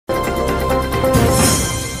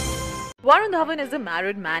Varun Dhawan is a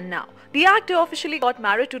married man now. The actor officially got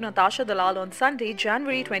married to Natasha Dalal on Sunday,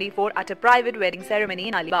 January 24 at a private wedding ceremony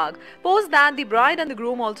in Alibaug. Post that, the bride and the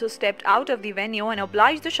groom also stepped out of the venue and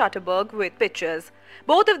obliged the shutterbug with pictures.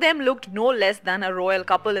 Both of them looked no less than a royal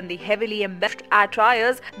couple in the heavily embellished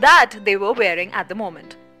attires that they were wearing at the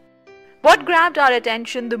moment. What grabbed our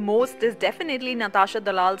attention the most is definitely Natasha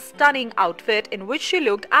Dalal's stunning outfit, in which she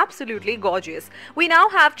looked absolutely gorgeous. We now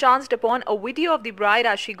have chanced upon a video of the bride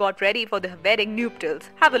as she got ready for the wedding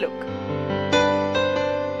nuptials. Have a look.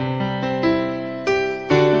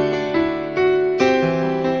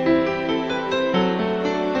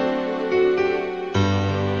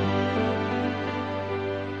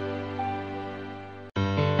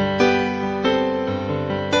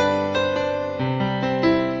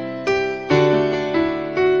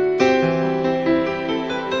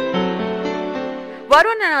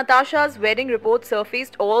 Varun and Natasha's wedding report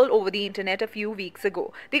surfaced all over the internet a few weeks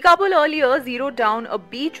ago. The couple earlier zeroed down a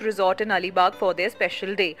beach resort in Alibaug for their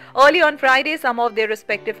special day. Early on Friday, some of their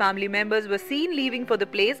respective family members were seen leaving for the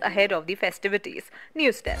place ahead of the festivities.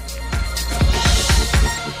 News Desk.